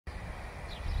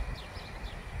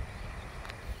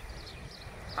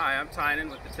Hi, I'm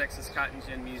Tynan with the Texas Cotton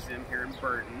Gin Museum here in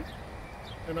Burton.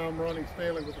 And I'm Ronnie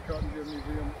Stanley with the Cotton Gin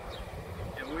Museum.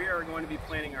 And we are going to be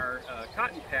planting our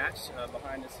cotton patch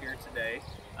behind us here today.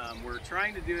 We're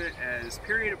trying to do it as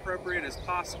period appropriate as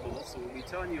possible, so we'll be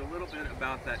telling you a little bit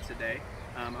about that today.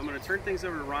 I'm going to turn things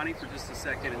over to Ronnie for just a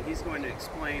second, and he's going to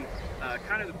explain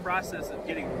kind of the process of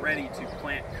getting ready to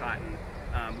plant cotton.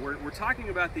 We're talking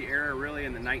about the era really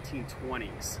in the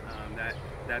 1920s.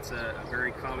 That's a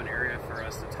very common area for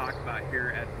us to talk about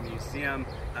here at the museum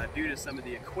due to some of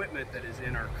the equipment that is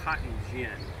in our cotton gin.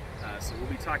 So we'll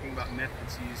be talking about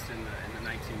methods used in the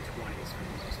 1920s for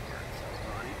the most part.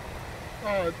 So,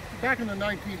 Ronnie? Back in the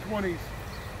 1920s,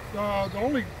 the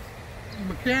only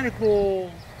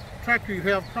mechanical tractor you'd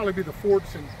have probably be the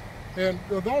Fordson. And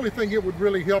the only thing it would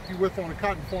really help you with on a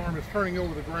cotton farm is turning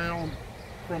over the ground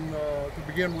to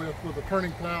begin with a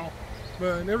turning plow.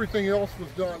 And everything else was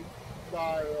done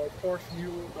by horse,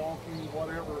 mule, donkey,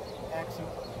 whatever, oxen.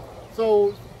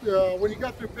 So when you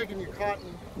got through picking your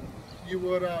cotton, you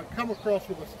would come across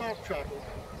with a stalk chopper,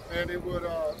 and it would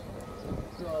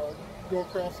go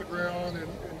across the ground and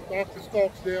knock the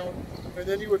stalks down, and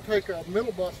then you would take a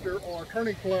middle buster or a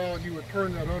turning plow and you would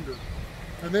turn that under.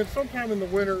 And then sometime in the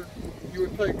winter, you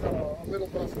would take a middle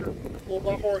buster pulled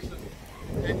by horses,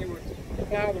 and you would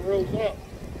plow the rows up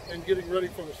and getting ready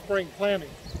for the spring planting.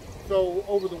 So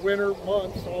over the winter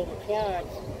months, all the clods,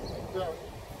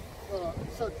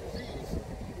 such as these,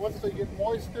 once they get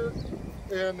moisture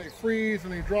and they freeze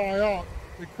and they dry out,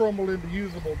 they crumble into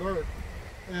usable dirt.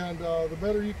 And the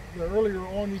earlier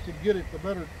on you can get it, the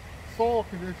better soil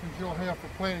conditions you'll have for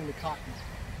planting the cotton.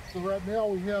 So right now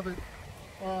we have it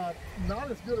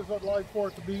not as good as I'd like for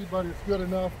it to be, but it's good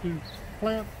enough to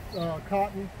plant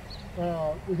cotton.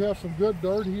 We have some good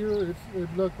dirt here.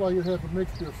 It looks like it has a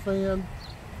mixture of sand,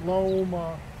 loam.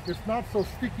 It's not so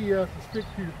sticky as to stick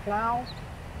to your plow,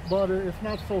 but it's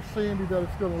not so sandy that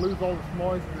it's going to lose all its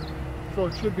moisture. So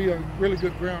it should be a really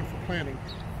good ground for planting.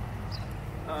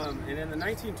 And in the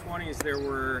 1920s, there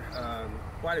were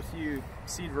quite a few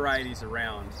seed varieties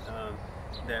around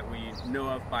that we know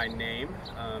of by name.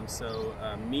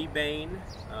 Mebane,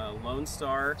 Lone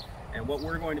Star, and what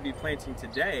we're going to be planting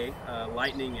today,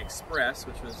 Lightning Express,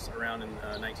 which was around in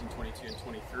 1922 and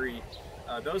 23.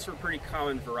 Those were pretty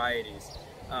common varieties.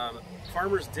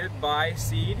 Farmers did buy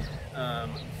seed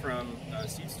from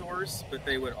seed stores, but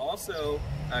they would also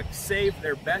save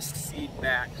their best seed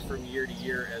back from year to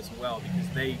year as well, because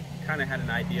they kind of had an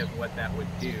idea of what that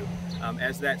would do.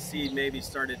 As that seed maybe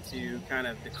started to kind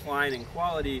of decline in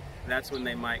quality, that's when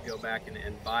they might go back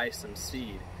and buy some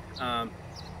seed.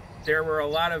 There were a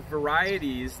lot of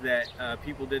varieties that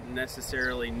people didn't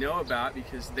necessarily know about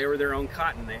because they were their own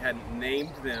cotton. They hadn't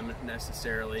named them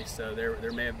necessarily, so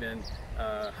there may have been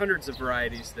hundreds of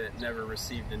varieties that never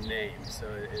received a name, so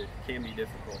it can be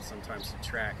difficult sometimes to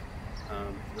track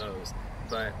those.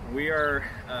 But we are,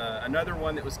 another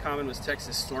one that was common was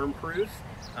Texas Stormproof,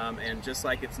 and just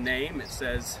like its name, it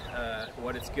says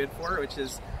what it's good for, which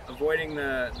is avoiding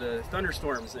the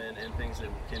thunderstorms and things that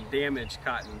can damage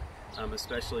cotton.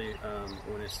 Especially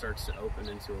when it starts to open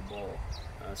into a boll.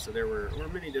 So there were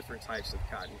many different types of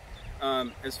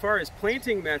cotton. As far as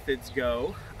planting methods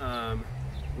go,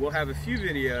 we'll have a few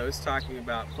videos talking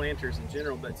about planters in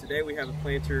general, but today we have a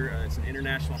planter. It's an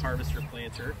International Harvester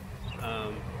planter.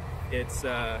 It's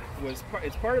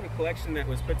part of a collection that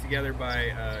was put together by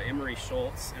Emery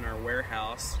Schultz in our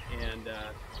warehouse, and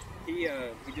he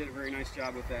did a very nice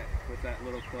job with that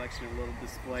little collection, a little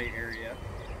display area.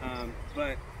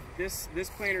 But this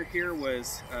planter here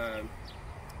was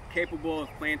capable of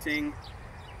planting,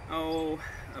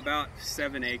 about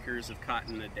 7 acres of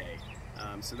cotton a day.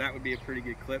 So that would be a pretty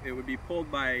good clip. It would be pulled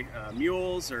by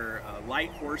mules or light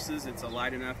horses. It's a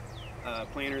light enough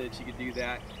planter that you could do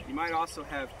that. You might also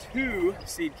have 2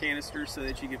 seed canisters so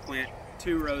that you could plant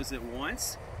 2 rows at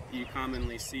once. You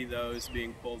commonly see those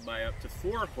being pulled by up to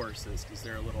 4 horses because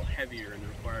they're a little heavier and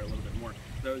require a little bit more.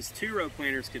 Those 2-row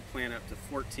planters could plant up to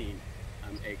 14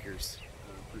 acres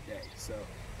per day. So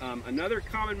another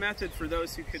common method for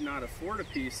those who could not afford a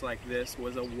piece like this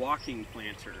was a walking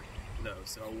planter, though.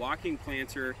 So a walking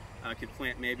planter could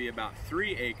plant maybe about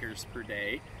 3 acres per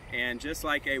day, and just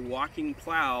like a walking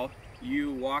plow,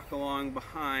 you walk along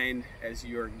behind as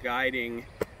you're guiding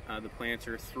the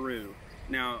planter through.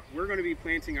 Now, we're going to be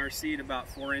planting our seed about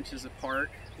 4 inches apart,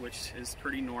 which is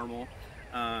pretty normal,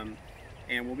 and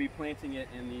we'll be planting it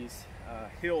in these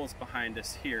hills behind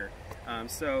us here.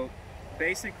 So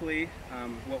basically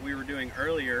what we were doing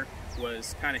earlier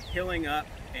was kind of hilling up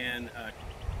and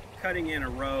cutting in a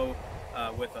row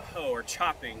with a hoe, or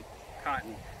chopping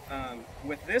cotton.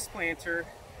 With this planter,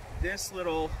 this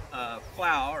little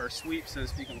plow or sweep, so to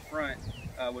speak, on the front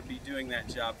would be doing that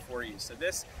job for you. So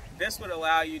this would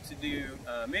allow you to do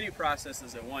many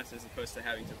processes at once as opposed to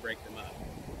having to break them up.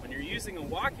 When you're using a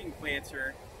walking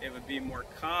planter, it would be more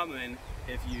common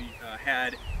if you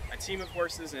had a team of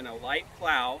horses and a light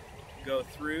plow go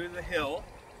through the hill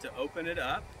to open it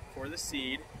up for the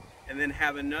seed, and then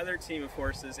have another team of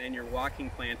horses and your walking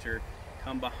planter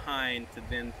come behind to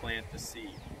then plant the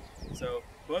seed. So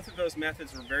both of those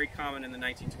methods were very common in the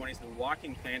 1920s. The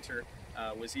walking planter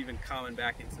was even common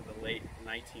back into the late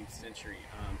 19th century.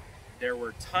 There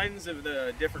were tons of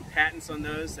the different patents on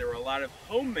those. There were a lot of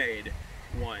homemade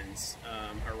ones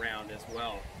around as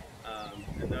well.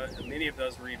 And many of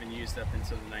those were even used up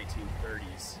into the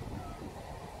 1930s.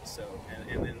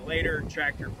 And then later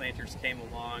tractor planters came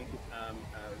along.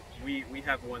 We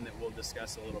have one that we'll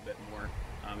discuss a little bit more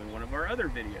in one of our other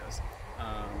videos.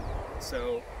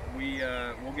 So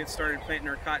we'll get started planting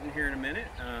our cotton here in a minute,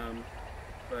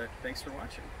 but thanks for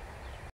watching.